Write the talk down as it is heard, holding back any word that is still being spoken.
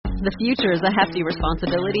The future is a hefty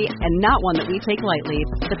responsibility and not one that we take lightly.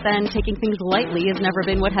 But then, taking things lightly has never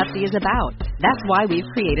been what Hefty is about. That's why we've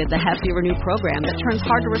created the Hefty Renew program that turns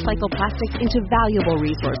hard-to-recycle plastics into valuable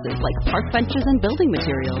resources like park benches and building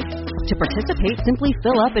materials. To participate, simply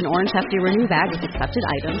fill up an orange Hefty Renew bag with accepted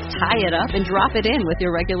items, tie it up, and drop it in with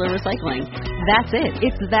your regular recycling. That's it.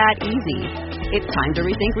 It's that easy. It's time to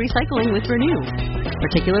rethink recycling with Renew.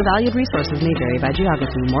 Particular valued resources may vary by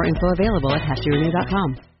geography. More info available at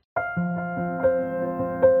heftyrenew.com.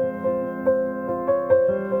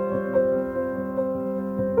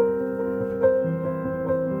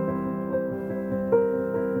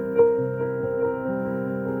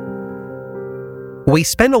 We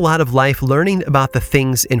spend a lot of life learning about the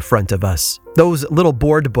things in front of us. Those little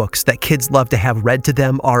board books that kids love to have read to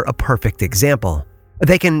them are a perfect example.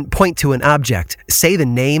 They can point to an object, say the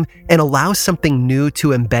name, and allow something new to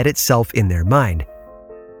embed itself in their mind.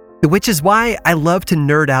 Which is why I love to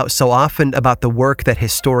nerd out so often about the work that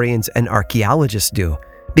historians and archaeologists do.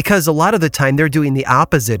 Because a lot of the time they're doing the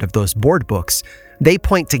opposite of those board books. They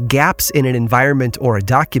point to gaps in an environment or a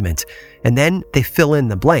document, and then they fill in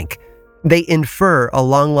the blank. They infer a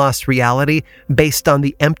long-lost reality based on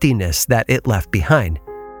the emptiness that it left behind.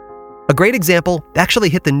 A great example actually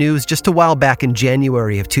hit the news just a while back in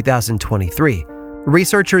January of 2023.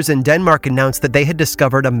 Researchers in Denmark announced that they had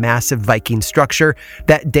discovered a massive Viking structure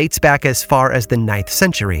that dates back as far as the 9th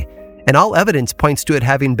century, and all evidence points to it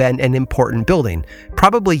having been an important building,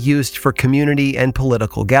 probably used for community and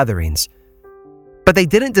political gatherings. But they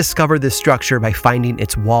didn't discover this structure by finding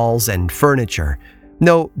its walls and furniture.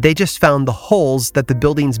 No, they just found the holes that the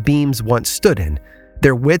building's beams once stood in.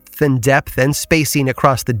 Their width and depth and spacing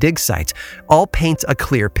across the dig sites all paint a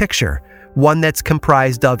clear picture, one that's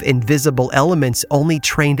comprised of invisible elements only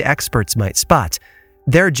trained experts might spot.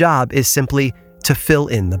 Their job is simply to fill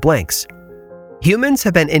in the blanks. Humans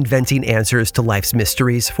have been inventing answers to life's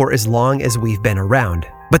mysteries for as long as we've been around,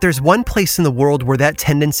 but there's one place in the world where that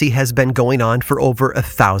tendency has been going on for over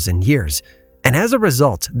 1,000 years. And as a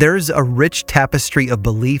result, there's a rich tapestry of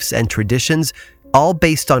beliefs and traditions, all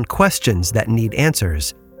based on questions that need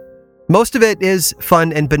answers. Most of it is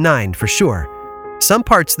fun and benign, for sure. Some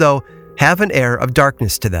parts, though, have an air of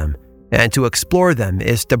darkness to them, and to explore them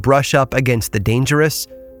is to brush up against the dangerous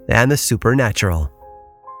and the supernatural.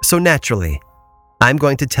 So naturally, I'm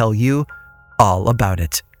going to tell you all about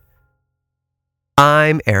it.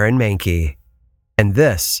 I'm Aaron Mahnke, and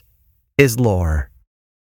this is Lore.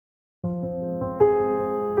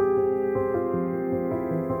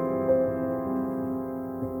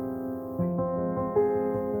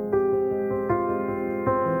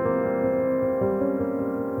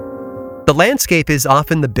 The landscape is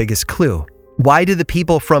often the biggest clue. Why do the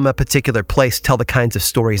people from a particular place tell the kinds of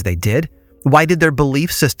stories they did? Why did their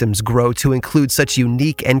belief systems grow to include such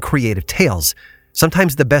unique and creative tales?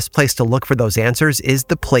 Sometimes the best place to look for those answers is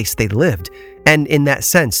the place they lived. And in that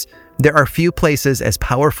sense, there are few places as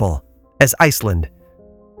powerful as Iceland.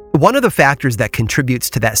 One of the factors that contributes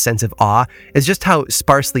to that sense of awe is just how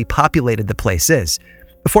sparsely populated the place is.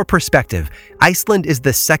 For perspective, Iceland is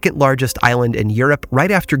the second largest island in Europe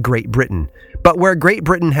right after Great Britain. But where Great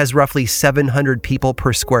Britain has roughly 700 people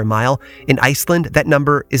per square mile, in Iceland that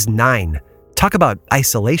number is 9. Talk about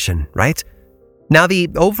isolation, right? Now, the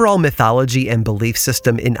overall mythology and belief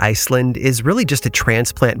system in Iceland is really just a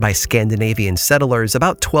transplant by Scandinavian settlers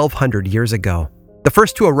about 1,200 years ago. The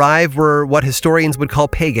first to arrive were what historians would call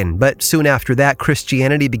pagan, but soon after that,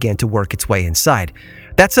 Christianity began to work its way inside.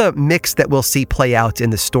 That's a mix that we'll see play out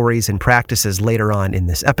in the stories and practices later on in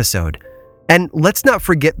this episode. And let's not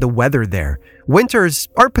forget the weather there. Winters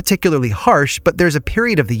aren't particularly harsh, but there's a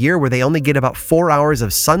period of the year where they only get about 4 hours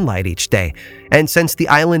of sunlight each day. And since the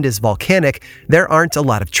island is volcanic, there aren't a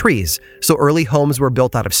lot of trees, so early homes were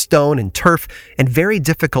built out of stone and turf and very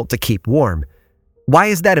difficult to keep warm. Why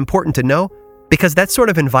is that important to know? Because that sort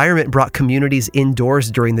of environment brought communities indoors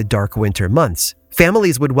during the dark winter months.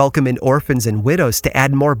 Families would welcome in orphans and widows to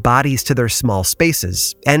add more bodies to their small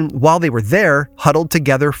spaces. And while they were there, huddled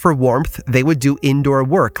together for warmth, they would do indoor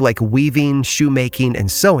work like weaving, shoemaking, and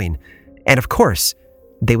sewing. And of course,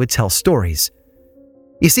 they would tell stories.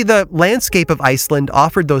 You see, the landscape of Iceland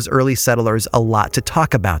offered those early settlers a lot to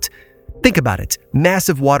talk about. Think about it.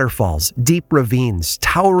 Massive waterfalls, deep ravines,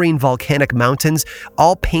 towering volcanic mountains,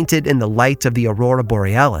 all painted in the light of the aurora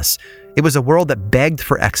borealis. It was a world that begged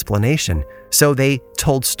for explanation, so they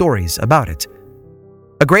told stories about it.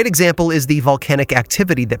 A great example is the volcanic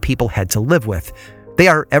activity that people had to live with. They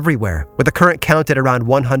are everywhere, with a current count at around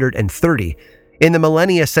 130. In the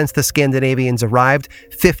millennia since the Scandinavians arrived,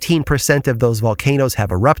 15% of those volcanoes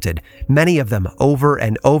have erupted, many of them over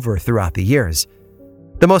and over throughout the years.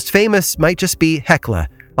 The most famous might just be Hekla,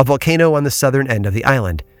 a volcano on the southern end of the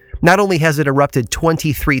island. Not only has it erupted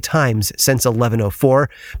 23 times since 1104,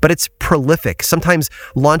 but it's prolific, sometimes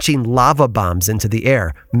launching lava bombs into the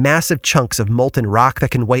air, massive chunks of molten rock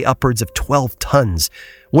that can weigh upwards of 12 tons,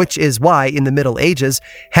 which is why, in the Middle Ages,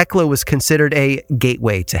 Hekla was considered a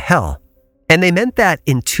gateway to hell. And they meant that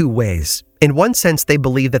in two ways. In one sense, they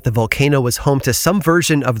believed that the volcano was home to some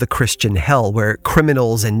version of the Christian hell where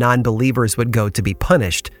criminals and non-believers would go to be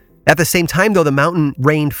punished. At the same time, though, the mountain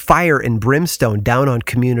rained fire and brimstone down on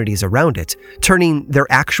communities around it, turning their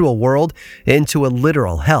actual world into a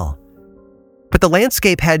literal hell. But the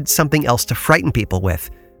landscape had something else to frighten people with.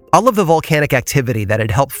 All of the volcanic activity that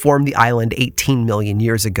had helped form the island 18 million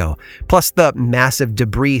years ago, plus the massive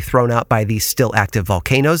debris thrown out by these still active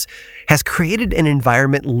volcanoes, has created an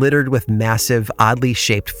environment littered with massive, oddly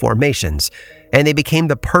shaped formations, and they became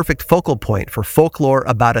the perfect focal point for folklore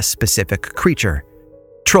about a specific creature.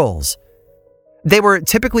 Trolls. They were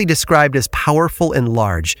typically described as powerful and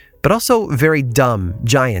large, but also very dumb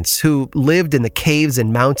giants who lived in the caves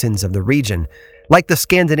and mountains of the region. Like the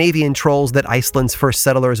Scandinavian trolls that Iceland's first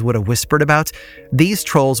settlers would have whispered about, these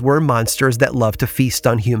trolls were monsters that loved to feast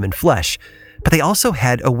on human flesh. But they also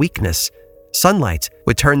had a weakness. Sunlight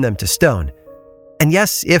would turn them to stone. And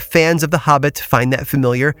yes, if fans of The Hobbit find that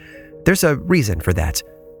familiar, there's a reason for that.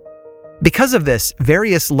 Because of this,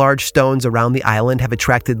 various large stones around the island have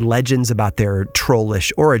attracted legends about their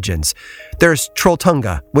trollish origins. There's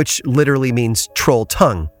Trolltunga, which literally means troll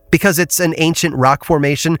tongue, because it's an ancient rock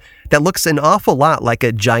formation that looks an awful lot like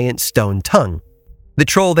a giant stone tongue. The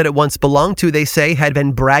troll that it once belonged to, they say, had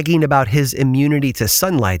been bragging about his immunity to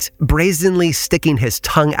sunlight, brazenly sticking his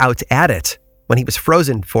tongue out at it when he was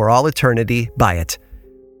frozen for all eternity by it.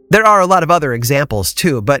 There are a lot of other examples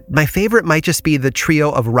too, but my favorite might just be the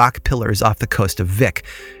trio of rock pillars off the coast of Vik.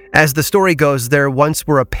 As the story goes, there once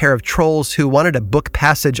were a pair of trolls who wanted to book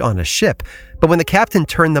passage on a ship, but when the captain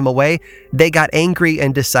turned them away, they got angry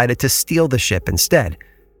and decided to steal the ship instead.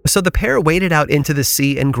 So the pair waded out into the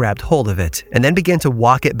sea and grabbed hold of it, and then began to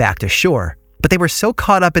walk it back to shore. But they were so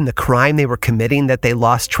caught up in the crime they were committing that they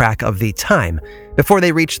lost track of the time. Before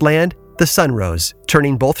they reached land, the sun rose,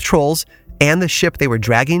 turning both trolls and the ship they were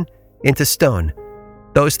dragging into stone.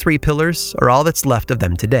 Those three pillars are all that's left of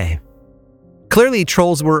them today. Clearly,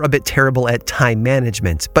 trolls were a bit terrible at time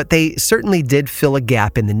management, but they certainly did fill a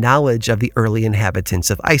gap in the knowledge of the early inhabitants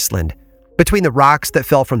of Iceland. Between the rocks that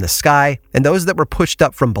fell from the sky and those that were pushed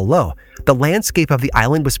up from below, the landscape of the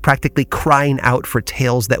island was practically crying out for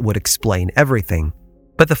tales that would explain everything.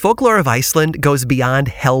 But the folklore of Iceland goes beyond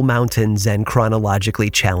hell mountains and chronologically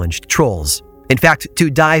challenged trolls. In fact, to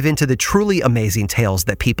dive into the truly amazing tales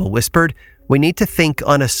that people whispered, we need to think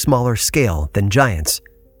on a smaller scale than giants.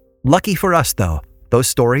 Lucky for us, though, those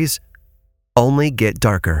stories only get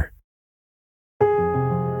darker.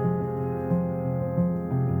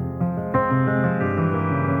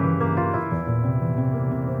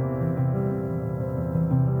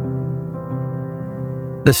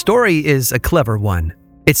 The story is a clever one.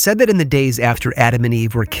 It's said that in the days after Adam and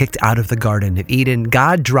Eve were kicked out of the Garden of Eden,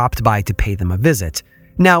 God dropped by to pay them a visit.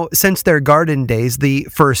 Now, since their garden days, the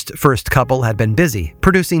first couple had been busy,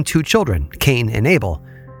 producing 2 children, Cain and Abel.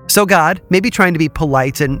 So God, maybe trying to be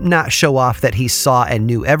polite and not show off that he saw and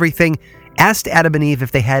knew everything, asked Adam and Eve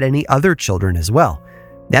if they had any other children as well.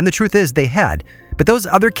 And the truth is they had, but those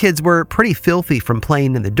other kids were pretty filthy from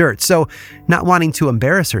playing in the dirt, so not wanting to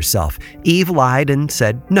embarrass herself, Eve lied and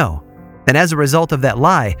said no. And as a result of that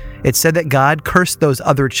lie, it's said that God cursed those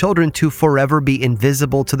other children to forever be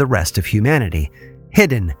invisible to the rest of humanity.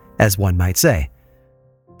 Hidden, as one might say.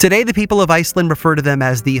 Today, the people of Iceland refer to them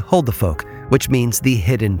as the Huldufolk, which means the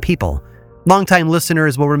hidden people. Longtime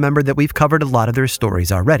listeners will remember that we've covered a lot of their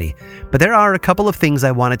stories already, but there are a couple of things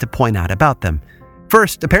I wanted to point out about them.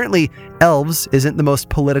 First, apparently, elves isn't the most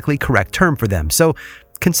politically correct term for them, so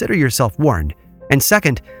consider yourself warned. And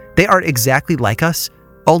second, they are exactly like us,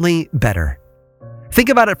 only better. Think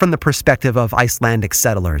about it from the perspective of Icelandic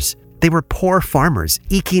settlers. They were poor farmers,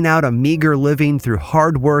 eking out a meager living through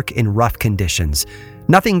hard work in rough conditions.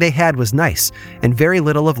 Nothing they had was nice, and very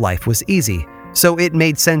little of life was easy. So it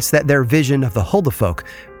made sense that their vision of the Huldufolk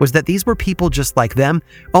was that these were people just like them,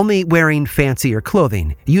 only wearing fancier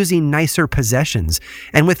clothing, using nicer possessions,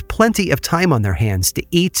 and with plenty of time on their hands to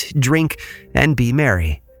eat, drink, and be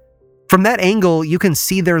merry. From that angle, you can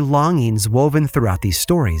see their longings woven throughout these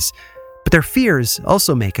stories. But their fears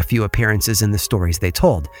also make a few appearances in the stories they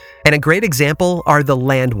told. And a great example are the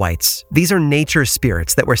Landwights. These are nature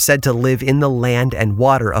spirits that were said to live in the land and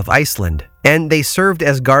water of Iceland, and they served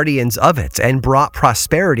as guardians of it and brought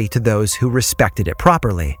prosperity to those who respected it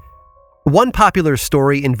properly. One popular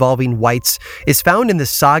story involving wights is found in the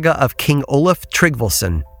saga of King Olaf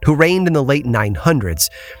Tryggvason, who reigned in the late 900s.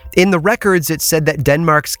 In the records, it said that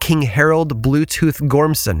Denmark's King Harald Bluetooth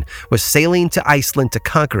Gormson was sailing to Iceland to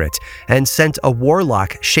conquer it and sent a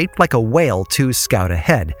warlock shaped like a whale to scout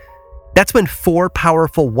ahead. That's when 4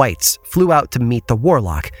 powerful wights flew out to meet the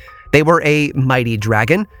warlock. They were a mighty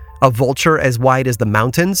dragon, a vulture as wide as the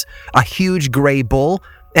mountains, a huge gray bull,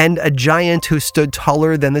 and a giant who stood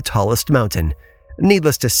taller than the tallest mountain.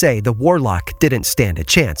 Needless to say, the warlock didn't stand a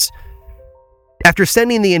chance. After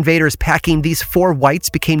sending the invaders packing, these 4 wights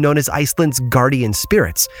became known as Iceland's guardian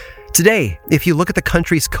spirits. Today, if you look at the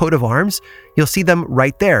country's coat of arms, you'll see them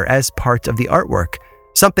right there as part of the artwork.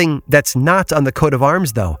 Something that's not on the coat of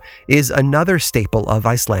arms, though, is another staple of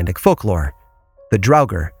Icelandic folklore: the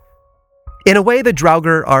Draugr. In a way, the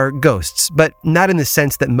Draugr are ghosts, but not in the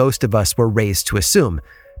sense that most of us were raised to assume.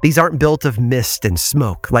 These aren't built of mist and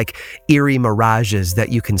smoke, like eerie mirages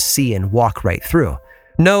that you can see and walk right through.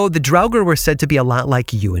 No, the Draugr were said to be a lot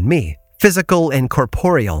like you and me, physical and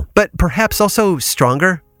corporeal, but perhaps also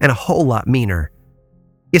stronger and a whole lot meaner.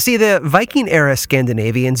 You see, the Viking-era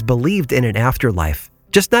Scandinavians believed in an afterlife,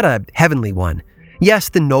 just not a heavenly one. Yes,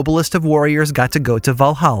 the noblest of warriors got to go to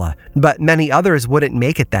Valhalla, but many others wouldn't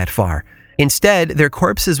make it that far. Instead, their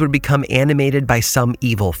corpses would become animated by some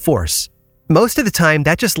evil force. Most of the time,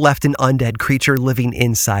 that just left an undead creature living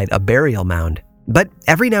inside a burial mound. But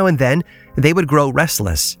every now and then, they would grow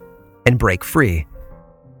restless and break free.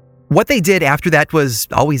 What they did after that was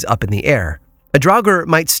always up in the air. A Draugr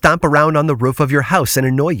might stomp around on the roof of your house and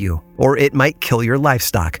annoy you, or it might kill your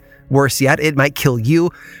livestock. Worse yet, it might kill you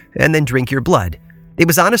and then drink your blood. It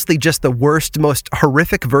was honestly just the worst, most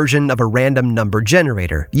horrific version of a random number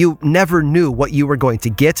generator. You never knew what you were going to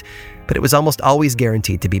get, but it was almost always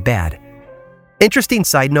guaranteed to be bad. Interesting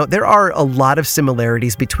side note, there are a lot of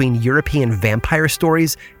similarities between European vampire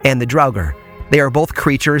stories and the Draugr. They are both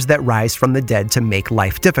creatures that rise from the dead to make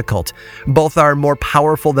life difficult. Both are more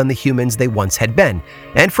powerful than the humans they once had been,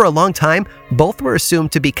 and for a long time, both were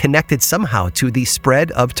assumed to be connected somehow to the spread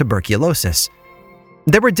of tuberculosis.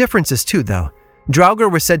 There were differences too, though.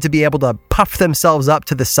 Draugr were said to be able to puff themselves up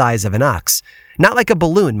to the size of an ox. Not like a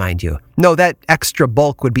balloon, mind you. No, that extra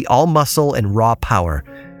bulk would be all muscle and raw power.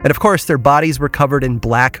 And of course, their bodies were covered in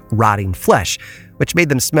black, rotting flesh, which made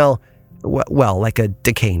them smell, well, like a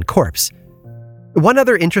decaying corpse. One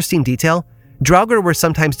other interesting detail, Draugr were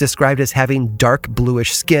sometimes described as having dark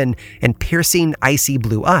bluish skin and piercing, icy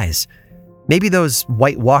blue eyes. Maybe those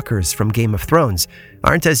White Walkers from Game of Thrones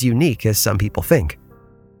aren't as unique as some people think.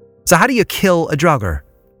 So how do you kill a Draugr?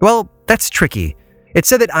 Well, that's tricky. It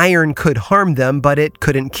said that iron could harm them, but it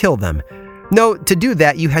couldn't kill them. No, to do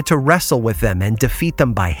that, you had to wrestle with them and defeat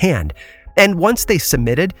them by hand. And once they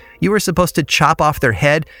submitted, you were supposed to chop off their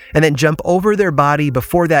head and then jump over their body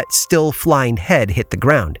before that still flying head hit the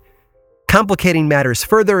ground. Complicating matters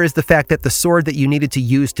further is the fact that the sword that you needed to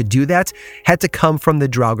use to do that had to come from the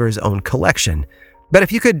Draugr's own collection. But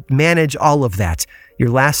if you could manage all of that, your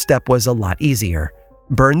last step was a lot easier.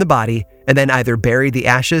 Burn the body, and then either bury the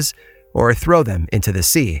ashes or throw them into the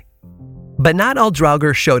sea. But not all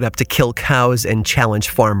Draugr showed up to kill cows and challenge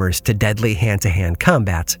farmers to deadly hand-to-hand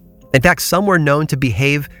combat. In fact, some were known to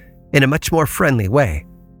behave in a much more friendly way.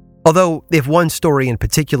 Although, if one story in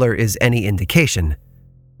particular is any indication,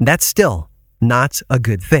 that's still not a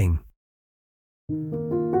good thing.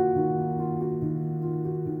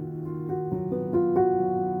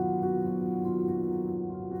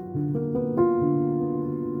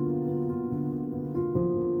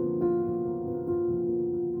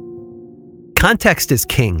 Context is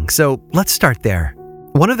king, so let's start there.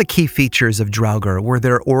 One of the key features of Draugr were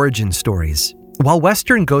their origin stories. While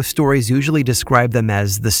Western ghost stories usually describe them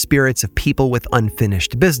as the spirits of people with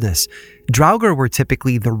unfinished business, Draugr were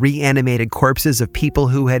typically the reanimated corpses of people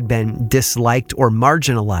who had been disliked or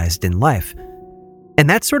marginalized in life. And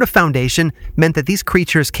that sort of foundation meant that these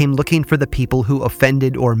creatures came looking for the people who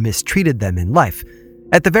offended or mistreated them in life.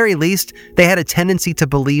 At the very least, they had a tendency to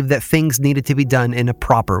believe that things needed to be done in a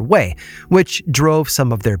proper way, which drove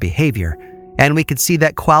some of their behavior. And we could see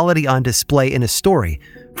that quality on display in a story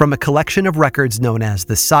from a collection of records known as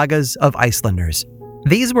the Sagas of Icelanders.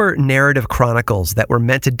 These were narrative chronicles that were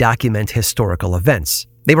meant to document historical events.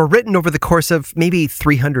 They were written over the course of maybe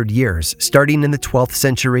 300 years, starting in the 12th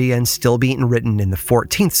century and still being written in the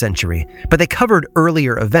 14th century. But they covered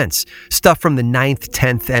earlier events, stuff from the 9th,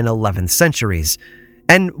 10th, and 11th centuries.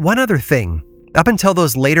 And one other thing, up until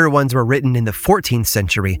those later ones were written in the 14th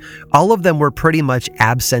century, all of them were pretty much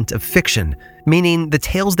absent of fiction, meaning the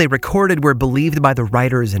tales they recorded were believed by the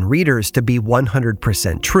writers and readers to be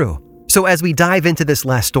 100% true. So as we dive into this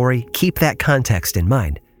last story, keep that context in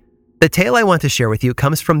mind. The tale I want to share with you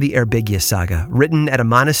comes from the Eyrbyggja saga, written at a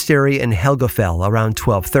monastery in Helgafell around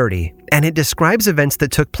 1230, and it describes events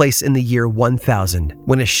that took place in the year 1000,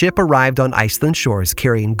 when a ship arrived on Iceland shores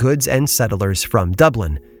carrying goods and settlers from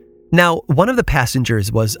Dublin. Now, one of the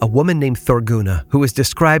passengers was a woman named Thorgunna, who was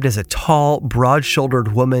described as a tall,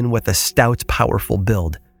 broad-shouldered woman with a stout, powerful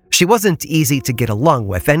build. She wasn't easy to get along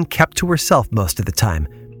with and kept to herself most of the time.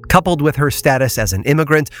 Coupled with her status as an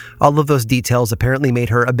immigrant, all of those details apparently made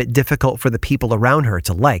her a bit difficult for the people around her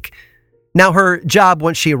to like. Now, her job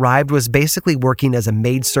once she arrived was basically working as a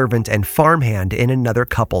maidservant and farmhand in another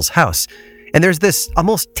couple's house. And there's this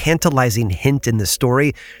almost tantalizing hint in the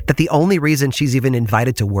story that the only reason she's even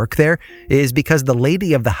invited to work there is because the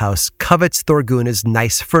lady of the house covets Thorgunna's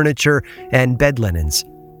nice furniture and bed linens.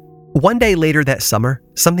 One day later that summer,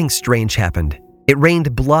 something strange happened. It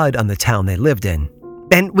rained blood on the town they lived in.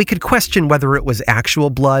 And we could question whether it was actual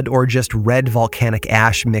blood or just red volcanic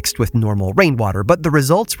ash mixed with normal rainwater, but the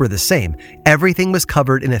results were the same. Everything was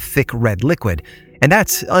covered in a thick red liquid, and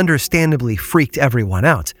that understandably freaked everyone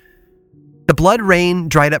out. The blood rain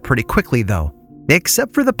dried up pretty quickly though,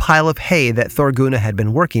 except for the pile of hay that Thorgunna had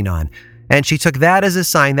been working on, and she took that as a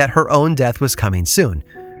sign that her own death was coming soon.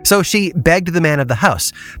 So she begged the man of the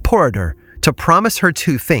house, Porodur, to promise her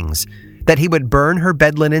two things: that he would burn her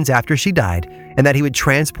bed linens after she died, and that he would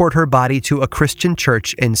transport her body to a Christian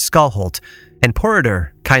church in Skalholt, and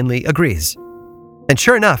Porodur kindly agrees. And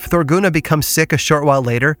sure enough, Thorgunna becomes sick a short while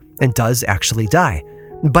later and does actually die.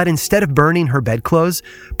 But instead of burning her bedclothes,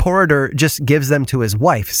 Porodur just gives them to his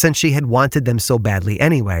wife since she had wanted them so badly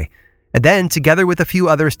anyway. And then, together with a few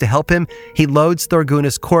others to help him, he loads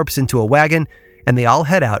Thorgunna's corpse into a wagon, and they all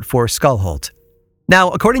head out for Skalholt. Now,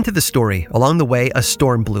 according to the story, along the way, a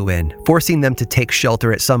storm blew in, forcing them to take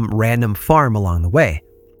shelter at some random farm along the way.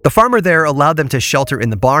 The farmer there allowed them to shelter in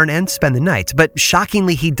the barn and spend the night, but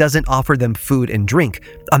shockingly, he doesn't offer them food and drink,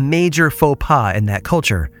 a major faux pas in that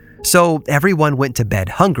culture. So everyone went to bed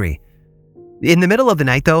hungry. In the middle of the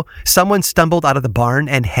night, though, someone stumbled out of the barn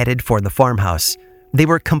and headed for the farmhouse. They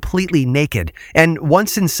were completely naked, and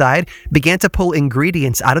once inside, began to pull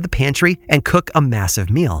ingredients out of the pantry and cook a massive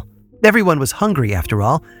meal. Everyone was hungry after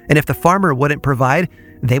all, and if the farmer wouldn't provide,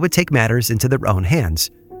 they would take matters into their own hands.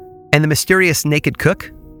 And the mysterious naked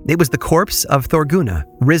cook? It was the corpse of Thorgunna,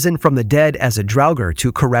 risen from the dead as a draugr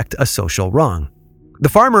to correct a social wrong. The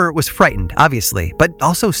farmer was frightened, obviously, but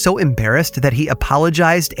also so embarrassed that he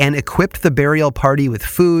apologized and equipped the burial party with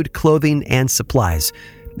food, clothing, and supplies.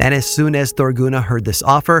 And as soon as Thorgunna heard this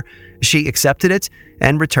offer, she accepted it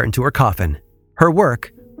and returned to her coffin. Her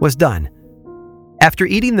work was done. After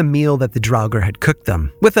eating the meal that the draugr had cooked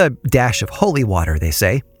them, with a dash of holy water, they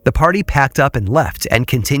say, the party packed up and left and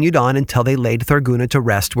continued on until they laid Thorgunna to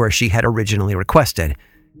rest where she had originally requested.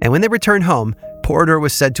 And when they returned home, Porodur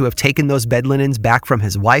was said to have taken those bed linens back from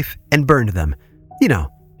his wife and burned them. You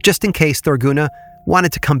know, just in case Thorgunna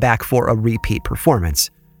wanted to come back for a repeat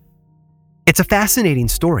performance. It's a fascinating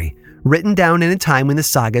story, written down in a time when the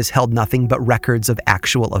sagas held nothing but records of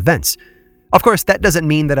actual events. Of course, that doesn't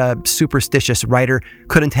mean that a superstitious writer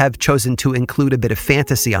couldn't have chosen to include a bit of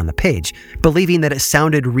fantasy on the page, believing that it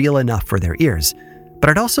sounded real enough for their ears. But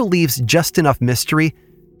it also leaves just enough mystery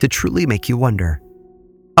to truly make you wonder.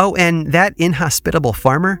 Oh, and that inhospitable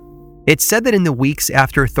farmer? It's said that in the weeks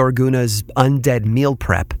after Thorgunna's undead meal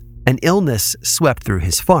prep, an illness swept through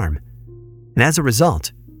his farm. And as a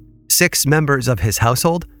result, 6 members of his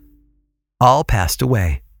household all passed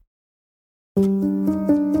away.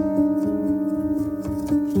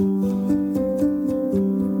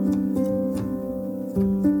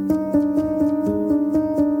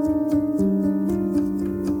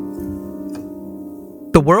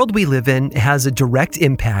 The world we live in has a direct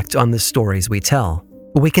impact on the stories we tell.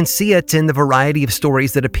 We can see it in the variety of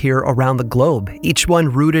stories that appear around the globe, each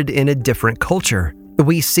one rooted in a different culture.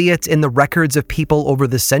 We see it in the records of people over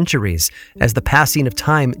the centuries, as the passing of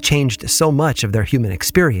time changed so much of their human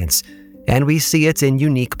experience. And we see it in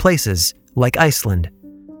unique places, like Iceland.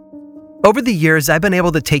 Over the years, I've been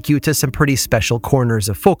able to take you to some pretty special corners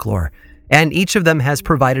of folklore, and each of them has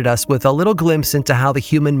provided us with a little glimpse into how the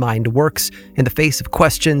human mind works in the face of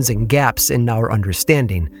questions and gaps in our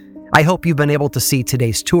understanding. I hope you've been able to see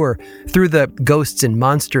today's tour through the ghosts and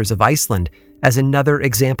monsters of Iceland as another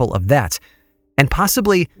example of that, and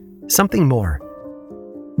possibly something more.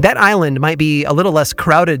 That island might be a little less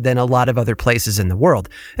crowded than a lot of other places in the world,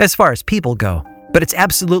 as far as people go, but it's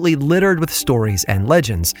absolutely littered with stories and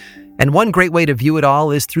legends. And one great way to view it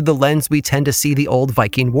all is through the lens we tend to see the old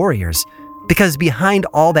Viking warriors. Because behind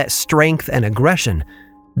all that strength and aggression,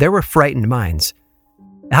 there were frightened minds.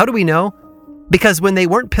 How do we know? Because when they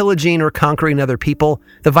weren't pillaging or conquering other people,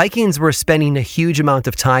 the Vikings were spending a huge amount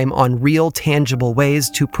of time on real, tangible ways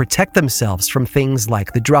to protect themselves from things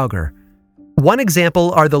like the Draugr. One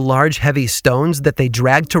example are the large, heavy stones that they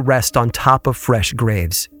dragged to rest on top of fresh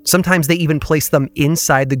graves. Sometimes they even placed them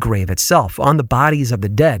inside the grave itself, on the bodies of the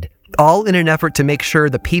dead, all in an effort to make sure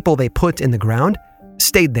the people they put in the ground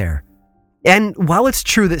stayed there. And while it's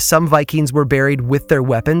true that some Vikings were buried with their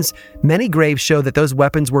weapons, many graves show that those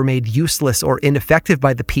weapons were made useless or ineffective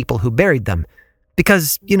by the people who buried them.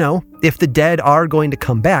 Because, if the dead are going to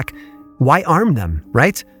come back, why arm them,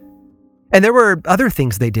 right? And there were other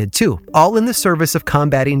things they did too, all in the service of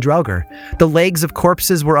combating Draugr. The legs of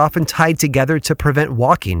corpses were often tied together to prevent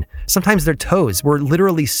walking. Sometimes their toes were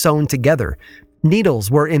literally sewn together. Needles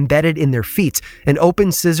were embedded in their feet, and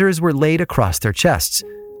open scissors were laid across their chests.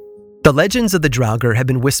 The legends of the Draugr have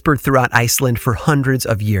been whispered throughout Iceland for hundreds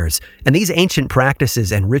of years, and these ancient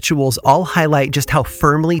practices and rituals all highlight just how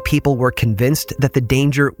firmly people were convinced that the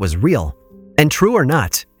danger was real. And true or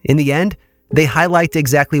not, in the end, they highlight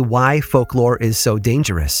exactly why folklore is so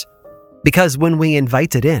dangerous. Because when we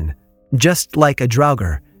invite it in, just like a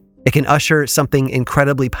Draugr, it can usher something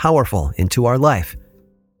incredibly powerful into our life.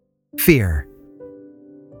 Fear.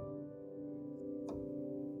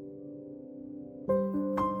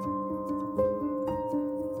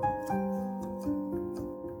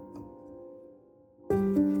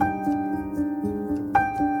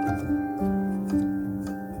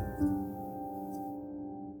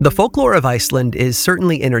 The folklore of Iceland is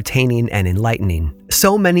certainly entertaining and enlightening.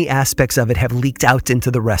 So many aspects of it have leaked out into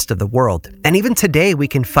the rest of the world, and even today we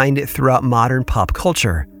can find it throughout modern pop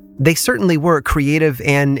culture. They certainly were creative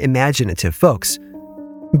and imaginative folks.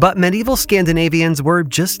 But medieval Scandinavians were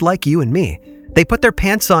just like you and me. They put their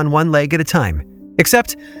pants on one leg at a time.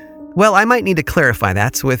 Except, well, I might need to clarify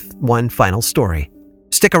that with one final story.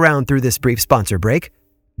 Stick around through this brief sponsor break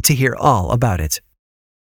to hear all about it.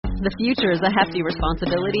 The future is a hefty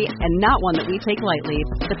responsibility and not one that we take lightly.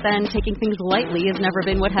 But then taking things lightly has never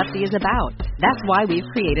been what Hefty is about. That's why we've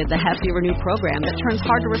created the Hefty Renew program that turns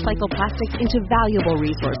hard-to-recycle plastics into valuable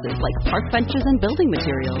resources like park benches and building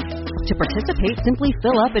materials. To participate, simply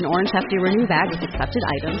fill up an orange Hefty Renew bag with accepted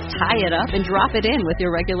items, tie it up, and drop it in with your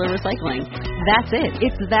regular recycling. That's it.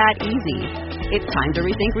 It's that easy. It's time to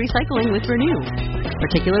rethink recycling with Renew.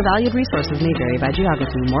 Particular valued resources may vary by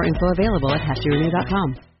geography. More info available at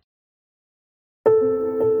heftyrenew.com.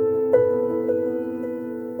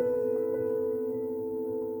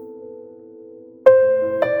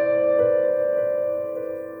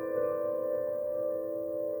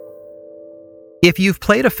 If you've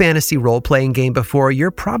played a fantasy role-playing game before, you're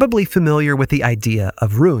probably familiar with the idea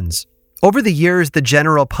of runes. Over the years, the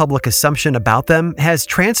general public assumption about them has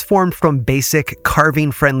transformed from basic,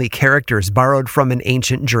 carving-friendly characters borrowed from an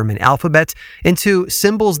ancient German alphabet into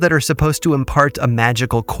symbols that are supposed to impart a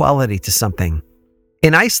magical quality to something.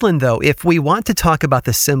 In Iceland, though, if we want to talk about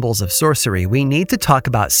the symbols of sorcery, we need to talk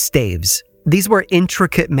about staves. These were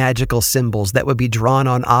intricate magical symbols that would be drawn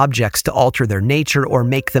on objects to alter their nature or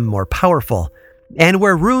make them more powerful. And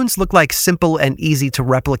where runes look like simple and easy to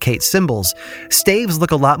replicate symbols, staves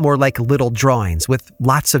look a lot more like little drawings with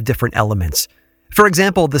lots of different elements. For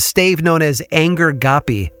example, the stave known as Anger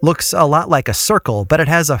Gapi looks a lot like a circle, but it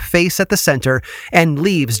has a face at the center and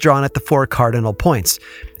leaves drawn at the 4 cardinal points.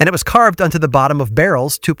 And it was carved onto the bottom of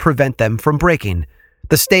barrels to prevent them from breaking.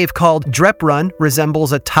 The stave called Dreprun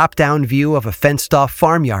resembles a top-down view of a fenced-off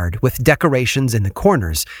farmyard with decorations in the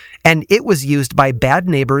corners, and it was used by bad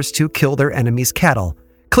neighbors to kill their enemies' cattle.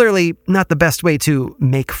 Clearly, not the best way to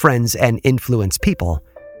make friends and influence people.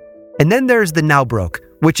 And then there's the Naubrok,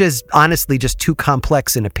 which is honestly just too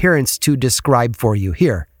complex in appearance to describe for you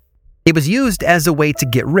here. It was used as a way to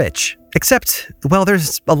get rich, except, well,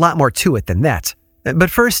 there's a lot more to it than that.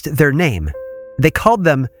 But first, their name. They called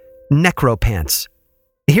them necropants.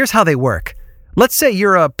 Here's how they work. Let's say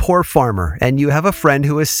you're a poor farmer and you have a friend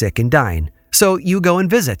who is sick and dying. So you go and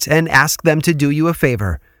visit and ask them to do you a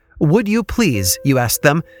favor. Would you please, you ask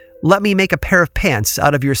them, let me make a pair of pants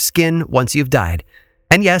out of your skin once you've died?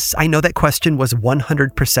 And yes, I know that question was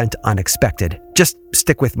 100% unexpected. Just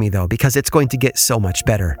stick with me though, because it's going to get so much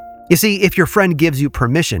better. You see, if your friend gives you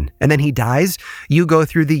permission and then he dies, you go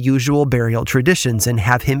through the usual burial traditions and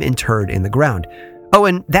have him interred in the ground. Oh,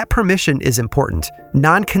 and that permission is important.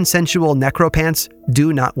 Non-consensual necropants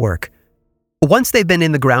do not work. Once they've been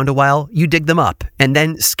in the ground a while, you dig them up and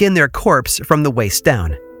then skin their corpse from the waist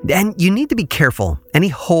down. And you need to be careful. Any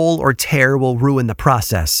hole or tear will ruin the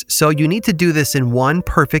process, so you need to do this in one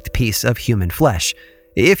perfect piece of human flesh.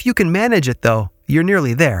 If you can manage it though, you're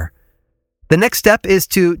nearly there. The next step is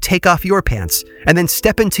to take off your pants and then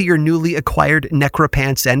step into your newly acquired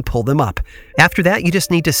Necropants and pull them up. After that, you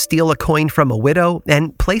just need to steal a coin from a widow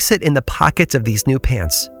and place it in the pocket of these new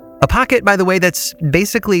pants. A pocket, by the way, that's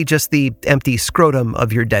basically just the empty scrotum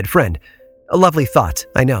of your dead friend. A lovely thought,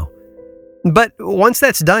 I know. But once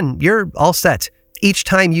that's done, you're all set. Each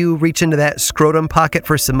time you reach into that scrotum pocket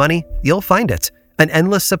for some money, you'll find it. An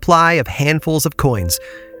endless supply of handfuls of coins.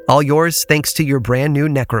 All yours thanks to your brand new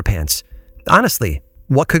Necropants. Honestly,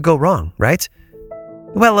 what could go wrong, right?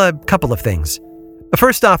 Well, a couple of things.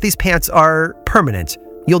 First off, these pants are permanent.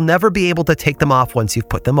 You'll never be able to take them off once you've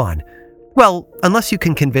put them on. Well, unless you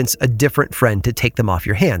can convince a different friend to take them off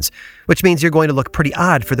your hands, which means you're going to look pretty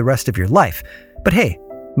odd for the rest of your life. But hey,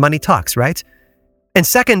 money talks, right? And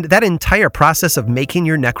second, that entire process of making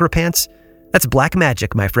your Necropants, that's black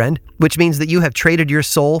magic, my friend, which means that you have traded your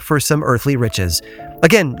soul for some earthly riches.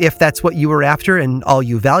 Again, if that's what you were after and all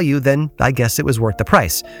you value, then I guess it was worth the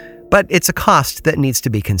price. But it's a cost that needs to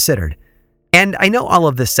be considered. And I know all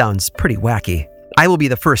of this sounds pretty wacky. I will be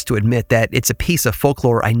the first to admit that it's a piece of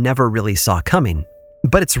folklore I never really saw coming.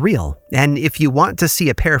 But it's real, and if you want to see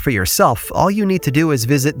a pair for yourself, all you need to do is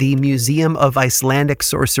visit the Museum of Icelandic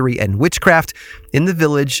Sorcery and Witchcraft in the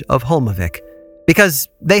village of Holmavik. Because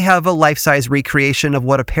they have a life-size recreation of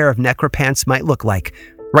what a pair of Necropants might look like,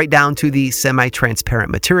 right down to the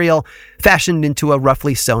semi-transparent material fashioned into a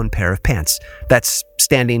roughly sewn pair of pants that's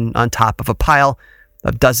standing on top of a pile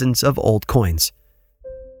of dozens of old coins.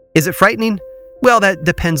 Is it frightening? Well, that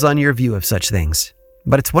depends on your view of such things.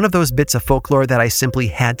 But it's one of those bits of folklore that I simply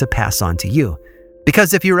had to pass on to you.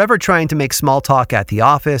 Because if you're ever trying to make small talk at the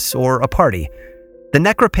office or a party, the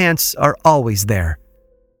Necropants are always there,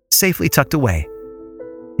 safely tucked away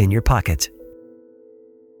in your pocket.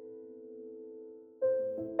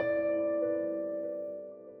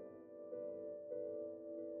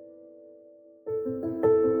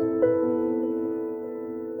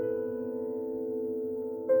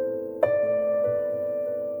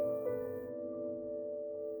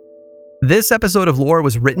 This episode of Lore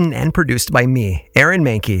was written and produced by me, Aaron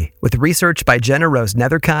Mahnke, with research by Jenna Rose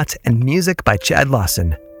Nethercott and music by Chad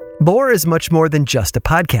Lawson. Lore is much more than just a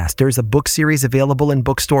podcast. There's a book series available in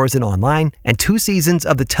bookstores and online, and 2 seasons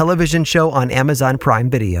of the television show on Amazon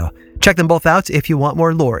Prime Video. Check them both out if you want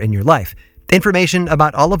more lore in your life. Information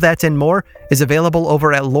about all of that and more is available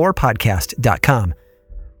over at lorepodcast.com.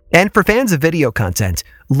 And for fans of video content,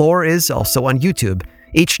 Lore is also on YouTube.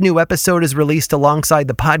 Each new episode is released alongside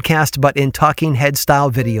the podcast, but in talking head style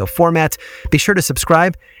video format. Be sure to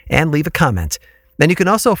subscribe and leave a comment. And you can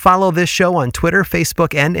also follow this show on Twitter,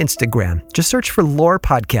 Facebook, and Instagram. Just search for Lore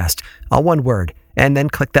Podcast, all one word, and then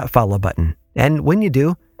click that follow button. And when you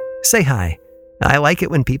do, say hi. I like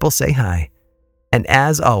it when people say hi. And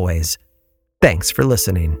as always, thanks for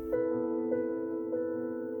listening.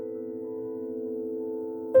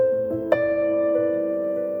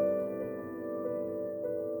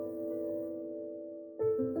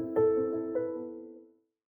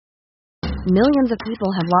 Millions of people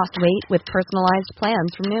have lost weight with personalized plans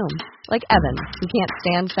from Noom. Like Evan, who can't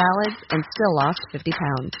stand salads and still lost 50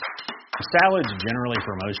 pounds. Salads generally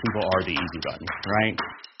for most people are the easy button, right?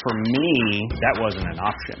 For me, that wasn't an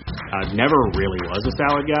option. I never really was a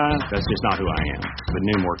salad guy. That's just not who I am. But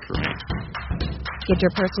Noom worked for me. Get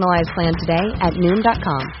your personalized plan today at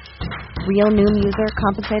Noom.com. Real Noom user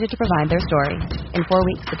compensated to provide their story. In 4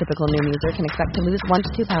 weeks, the typical Noom user can expect to lose 1 to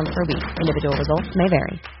 2 pounds per week. Individual results may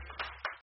vary.